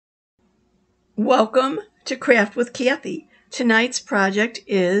Welcome to Craft with Kathie. Tonight's project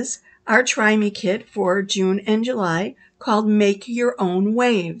is our Try Me kit for June and July called Make Your Own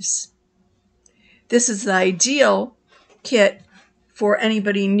Waves. This is the ideal kit for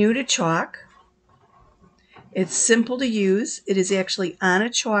anybody new to chalk. It's simple to use. It is actually on a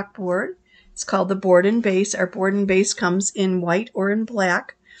chalkboard. It's called the board and base. Our board and base comes in white or in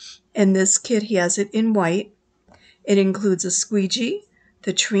black, and this kit has it in white. It includes a squeegee,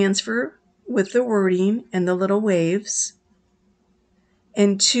 the transfer with the wording and the little waves,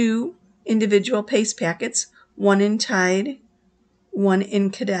 and 2 individual paste packets, one in Tide, one in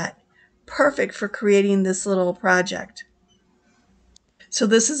Cadet. Perfect for creating this little project. So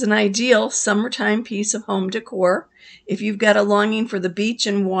this is an ideal summertime piece of home decor. If you've got a longing for the beach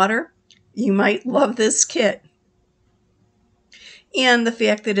and water, you might love this kit. And the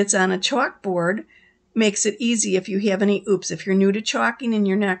fact that it's on a chalkboard makes it easy if you have any oops. If you're new to chalking and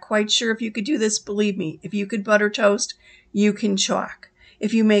you're not quite sure if you could do this, believe me, if you could butter toast, you can chalk.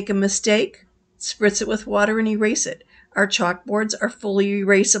 If you make a mistake, spritz it with water and erase it. Our chalkboards are fully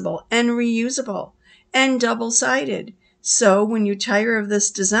erasable and reusable and double-sided. So when you tire of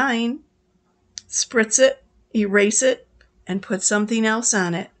this design, spritz it, erase it, and put something else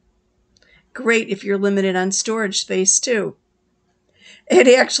on it. Great if you're limited on storage space too. It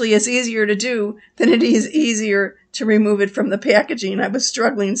actually is easier to do than it is easier to remove it from the packaging. I was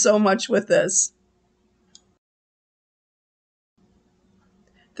struggling so much with this.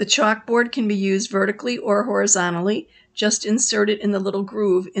 The chalkboard can be used vertically or horizontally. Just insert it in the little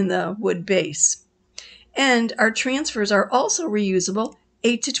groove in the wood base. And our transfers are also reusable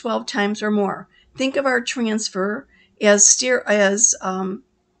 8 to 12 times or more. Think of our transfer as stencils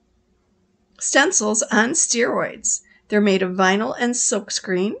on steroids. They're made of vinyl and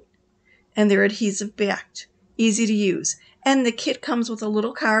silkscreen, and they're adhesive backed. Easy to use. And the kit comes with a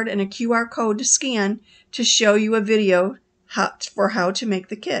little card and a QR code to scan to show you a video for how to make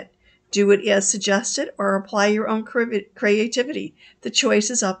the kit. Do it as suggested or apply your own creativity. The choice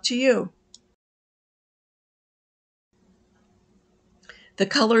is up to you. The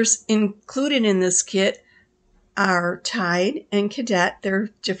colors included in this kit are Tide and Cadet. They're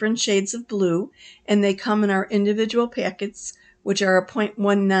different shades of blue, and they come in our individual packets, which are a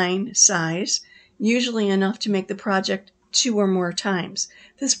 0.19 size, usually enough to make the project 2 or more times.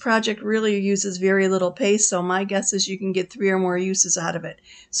 This project really uses very little paste, so my guess is you can get 3 or more uses out of it.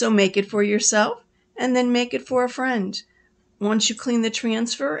 So make it for yourself, and then make it for a friend. Once you clean the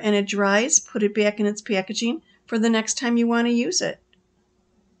transfer and it dries, put it back in its packaging for the next time you want to use it.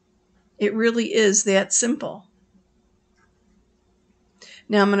 It really is that simple.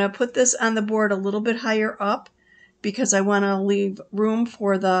 Now I'm going to put this on the board a little bit higher up because I want to leave room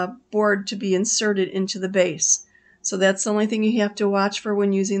for the board to be inserted into the base. So that's the only thing you have to watch for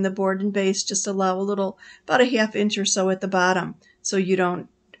when using the board and base. Just allow a little, about a ½ inch or so at the bottom so you don't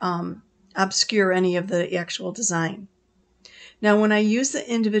obscure any of the actual design. Now when I use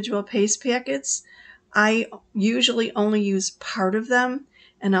the individual paste packets, I usually only use part of them,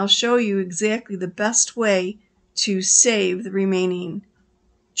 and I'll show you exactly the best way to save the remaining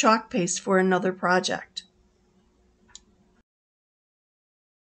chalk paste for another project.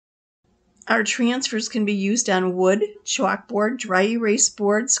 Our transfers can be used on wood, chalkboard, dry erase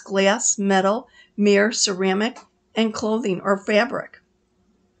boards, glass, metal, mirror, ceramic, and clothing or fabric.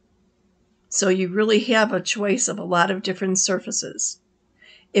 So you really have a choice of a lot of different surfaces.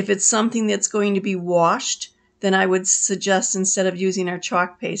 If it's something that's going to be washed, then I would suggest instead of using our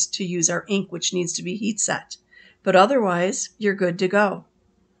chalk paste to use our ink, which needs to be heat set. But otherwise, you're good to go.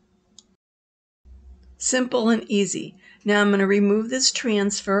 Simple and easy. Now I'm going to remove this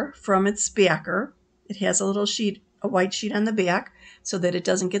transfer from its backer. It has a little sheet, a white sheet on the back, so that it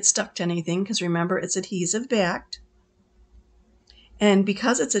doesn't get stuck to anything, because remember, it's adhesive backed. And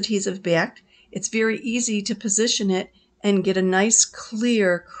because it's adhesive backed, it's very easy to position it and get a nice,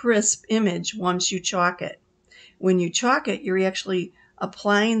 clear, crisp image once you chalk it. When you chalk it, you're actually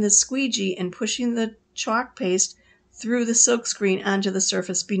applying the squeegee and pushing the chalk paste through the silkscreen onto the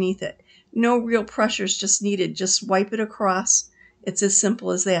surface beneath it. No real pressure is just needed. Just wipe it across. It's as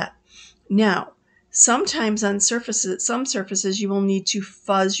simple as that. Now, sometimes on some surfaces, you will need to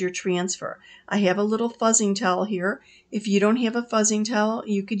fuzz your transfer. I have a little fuzzing towel here. If you don't have a fuzzing towel,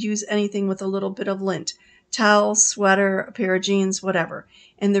 you could use anything with a little bit of lint. Towel, sweater, a pair of jeans, whatever.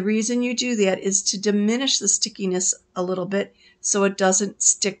 And the reason you do that is to diminish the stickiness a little bit so it doesn't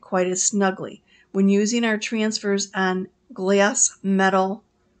stick quite as snugly. When using our transfers on glass, metal,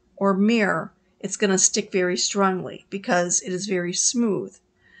 or mirror, it's going to stick very strongly because it is very smooth.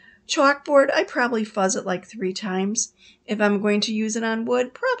 Chalkboard, I probably fuzz it like 3 times. If I'm going to use it on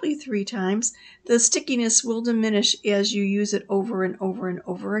wood, probably 3 times. The stickiness will diminish as you use it over and over and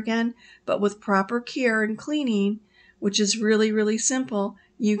over again, but with proper care and cleaning, which is really, really simple,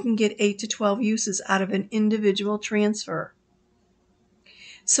 you can get 8 to 12 uses out of an individual transfer.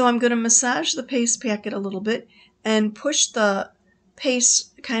 So I'm going to massage the paste packet a little bit and push the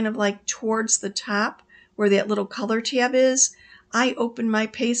paste kind of like towards the top where that little color tab is. I open my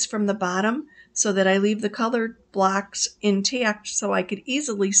paste from the bottom so that I leave the color blocks intact so I could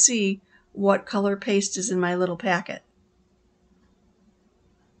easily see what color paste is in my little packet.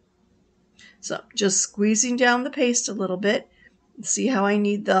 So just squeezing down the paste a little bit. See how I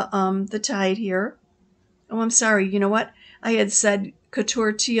need the tide here. Oh, I'm sorry. You know what? I had said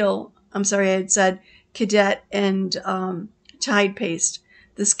Couture teal. I'm sorry. I had said Cadet and Tide paste.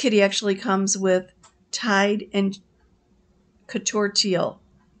 This kitty actually comes with Tide and Couture teal.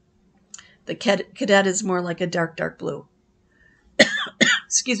 The Cadet is more like a dark, dark blue.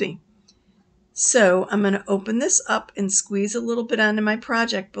 Excuse me. So I'm going to open this up and squeeze a little bit onto my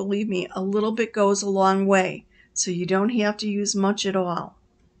project. Believe me, a little bit goes a long way. So you don't have to use much at all.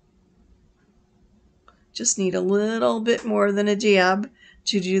 Just need a little bit more than a dab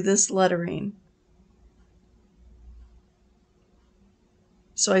to do this lettering.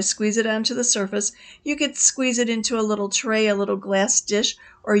 So I squeeze it onto the surface. You could squeeze it into a little tray, a little glass dish,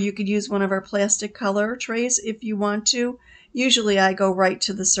 or you could use one of our plastic color trays if you want to. Usually I go right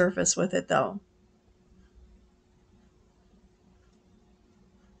to the surface with it though.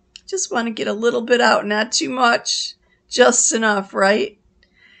 Just want to get a little bit out, not too much, just enough, right?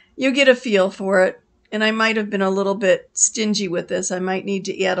 You get a feel for it. And I might have been a little bit stingy with this. I might need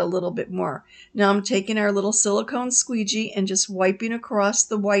to add a little bit more. Now I'm taking our little silicone squeegee and just wiping across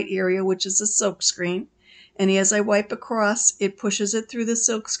the white area, which is the silk screen. And as I wipe across, it pushes it through the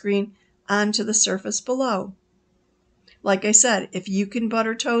silk screen onto the surface below. Like I said, if you can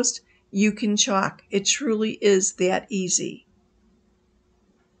butter toast, you can chalk. It truly is that easy.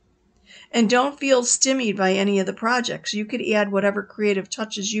 And don't feel stymied by any of the projects. You could add whatever creative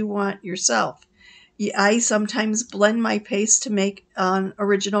touches you want yourself. I sometimes blend my paste to make an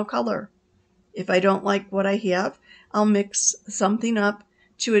original color. If I don't like what I have, I'll mix something up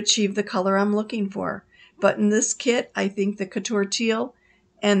to achieve the color I'm looking for. But in this kit, I think the Couture Teal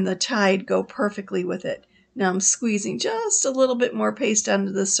and the Tide go perfectly with it. Now I'm squeezing just a little bit more paste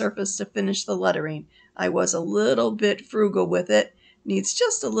onto the surface to finish the lettering. I was a little bit frugal with it. Needs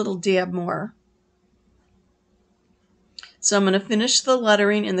just a little dab more. So I'm going to finish the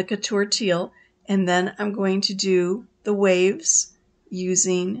lettering in the Couture Teal, and then I'm going to do the waves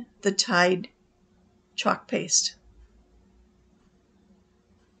using the Tide chalk paste.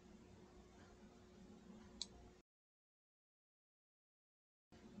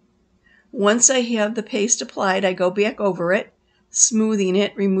 Once I have the paste applied, I go back over it, smoothing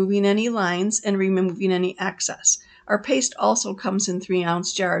it, removing any lines, and removing any excess. Our paste also comes in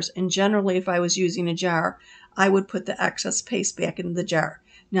 3-ounce jars, and generally if I was using a jar, I would put the excess paste back into the jar.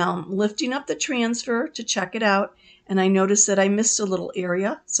 Now I'm lifting up the transfer to check it out, and I noticed that I missed a little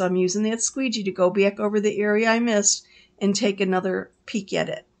area, so I'm using that squeegee to go back over the area I missed and take another peek at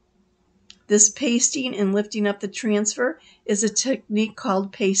it. This pasting and lifting up the transfer is a technique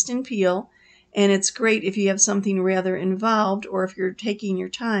called paste and peel, and it's great if you have something rather involved or if you're taking your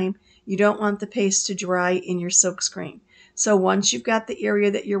time. You don't want the paste to dry in your silk screen. So once you've got the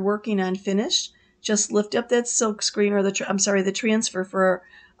area that you're working on finished, just lift up that silk screen or the transfer for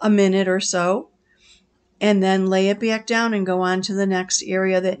a minute or so, and then lay it back down and go on to the next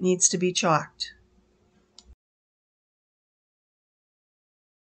area that needs to be chalked.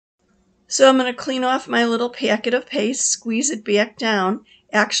 So I'm going to clean off my little packet of paste, squeeze it back down.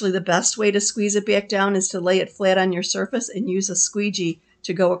 Actually, the best way to squeeze it back down is to lay it flat on your surface and use a squeegee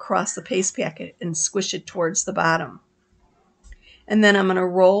to go across the paste packet and squish it towards the bottom. And then I'm going to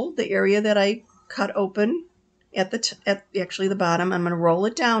roll the area that I cut open at the bottom. I'm going to roll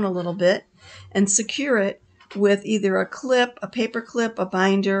it down a little bit and secure it with either a clip, a paper clip, a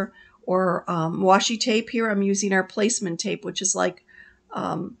binder, or washi tape. Here I'm using our placement tape, which is like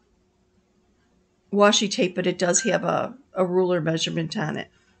washi tape, but it does have a ruler measurement on it.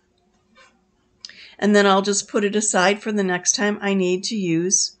 And then I'll just put it aside for the next time I need to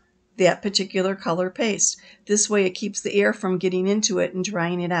use that particular color paste. This way it keeps the air from getting into it and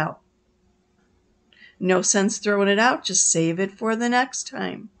drying it out. No sense throwing it out, just save it for the next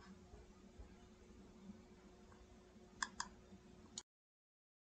time.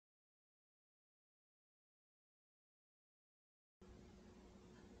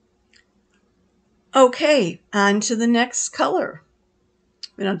 Okay, on to the next color.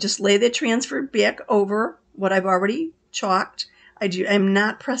 I'll just lay the transfer back over what I've already chalked. I'm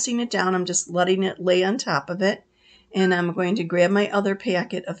not pressing it down. I'm just letting it lay on top of it. And I'm going to grab my other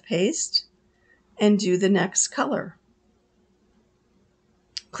packet of paste and do the next color.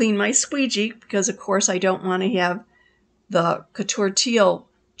 Clean my squeegee because, of course, I don't want to have the Couture teal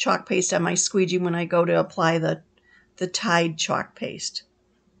chalk paste on my squeegee when I go to apply the Tide chalk paste.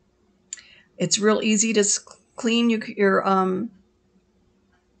 It's real easy to clean your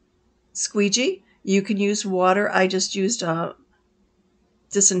squeegee. You can use water. I just used a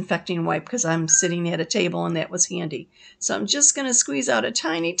disinfecting wipe because I'm sitting at a table and that was handy. So I'm just going to squeeze out a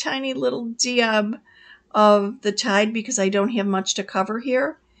tiny, tiny little dab of the Tide because I don't have much to cover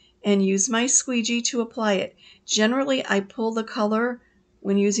here, and use my squeegee to apply it. Generally, I pull the color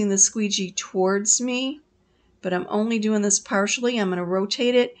when using the squeegee towards me, but I'm only doing this partially. I'm going to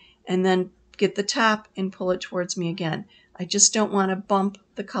rotate it and then get the top and pull it towards me again. I just don't want to bump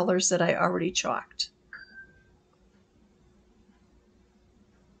the colors that I already chalked.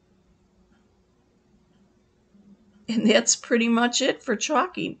 And that's pretty much it for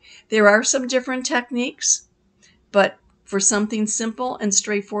chalking. There are some different techniques, but for something simple and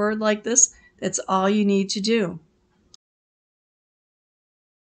straightforward like this, that's all you need to do.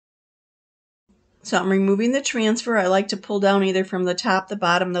 So I'm removing the transfer. I like to pull down either from the top, the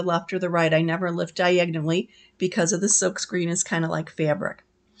bottom, the left, or the right. I never lift diagonally because of the silkscreen is kind of like fabric.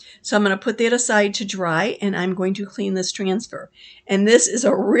 So I'm going to put that aside to dry, and I'm going to clean this transfer. And this is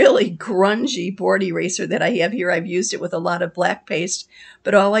a really grungy board eraser that I have here. I've used it with a lot of black paste,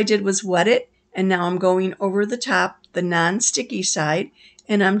 but all I did was wet it, and now I'm going over the top, the non-sticky side,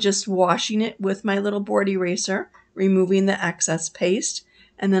 and I'm just washing it with my little board eraser, removing the excess paste,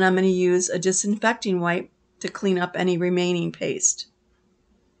 and then I'm going to use a disinfecting wipe to clean up any remaining paste.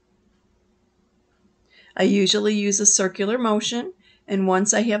 I usually use a circular motion, and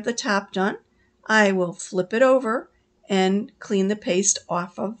once I have the top done, I will flip it over and clean the paste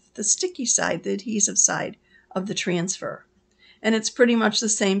off of the sticky side, the adhesive side of the transfer. And it's pretty much the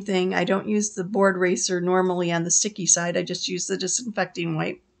same thing. I don't use the board eraser normally on the sticky side. I just use the disinfecting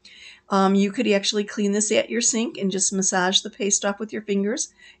wipe. You could actually clean this at your sink and just massage the paste off with your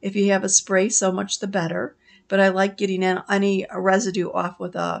fingers. If you have a spray, so much the better. But I like getting any residue off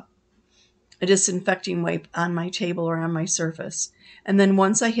with a disinfecting wipe on my table or on my surface. And then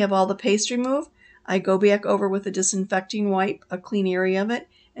once I have all the paste removed, I go back over with a disinfecting wipe, a clean area of it,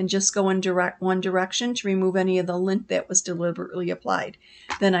 and just go in one direction to remove any of the lint that was deliberately applied.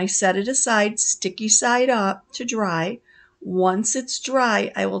 Then I set it aside, sticky side up, to dry. Once it's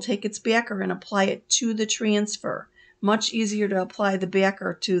dry, I will take its backer and apply it to the transfer. Much easier to apply the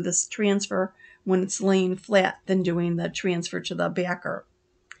backer to this transfer when it's laying flat than doing the transfer to the backer.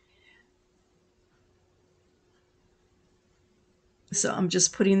 So I'm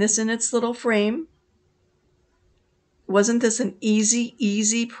just putting this in its little frame. Wasn't this an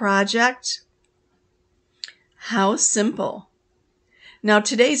easy project? How simple. Now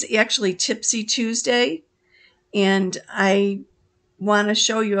today's actually Tipsy Tuesday, and I want to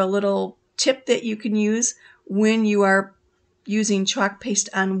show you a little tip that you can use when you are using chalk paste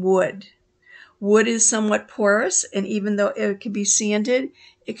on wood. Wood is somewhat porous, and even though it could be sanded,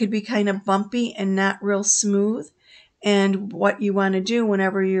 it could be kind of bumpy and not real smooth. And what you want to do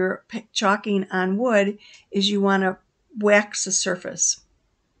whenever you're chalking on wood is you want to wax the surface.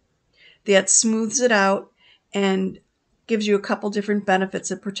 That smooths it out and gives you a couple different benefits.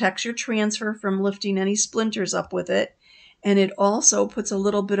 It protects your transfer from lifting any splinters up with it, and it also puts a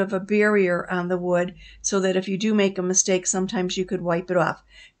little bit of a barrier on the wood so that if you do make a mistake, sometimes you could wipe it off.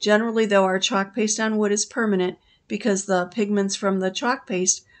 Generally, though, our chalk paste on wood is permanent because the pigments from the chalk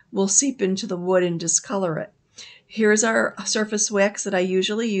paste will seep into the wood and discolor it. Here's our surface wax that I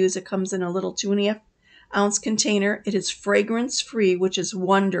usually use. It comes in a little 2.5 ounce container. It is fragrance free, which is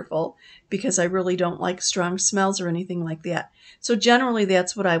wonderful because I really don't like strong smells or anything like that. So generally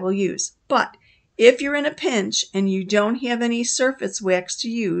that's what I will use. But if you're in a pinch and you don't have any surface wax to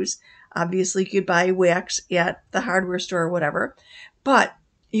use, obviously you could buy wax at the hardware store or whatever, but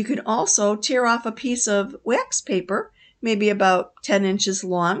you can also tear off a piece of wax paper, maybe about 10 inches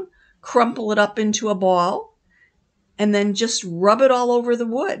long, crumple it up into a ball, and then just rub it all over the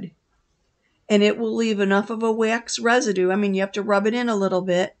wood. And it will leave enough of a wax residue. I mean, you have to rub it in a little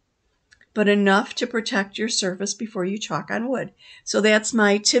bit, but enough to protect your surface before you chalk on wood. So that's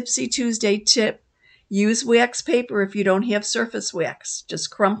my Tipsy Tuesday tip. Use wax paper if you don't have surface wax.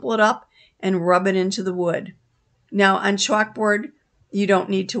 Just crumple it up and rub it into the wood. Now on chalkboard, you don't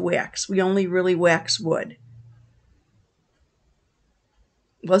need to wax. We only really wax wood.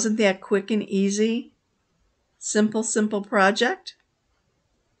 Wasn't that quick and easy? Simple project.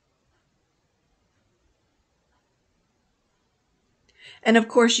 And of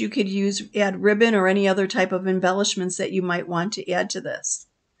course you could add ribbon or any other type of embellishments that you might want to add to this.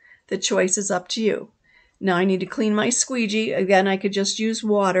 The choice is up to you. Now I need to clean my squeegee. Again, I could just use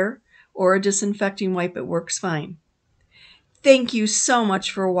water or a disinfecting wipe. It works fine. Thank you so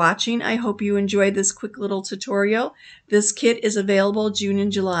much for watching. I hope you enjoyed this quick little tutorial. This kit is available June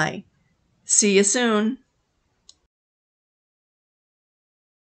and July. See you soon.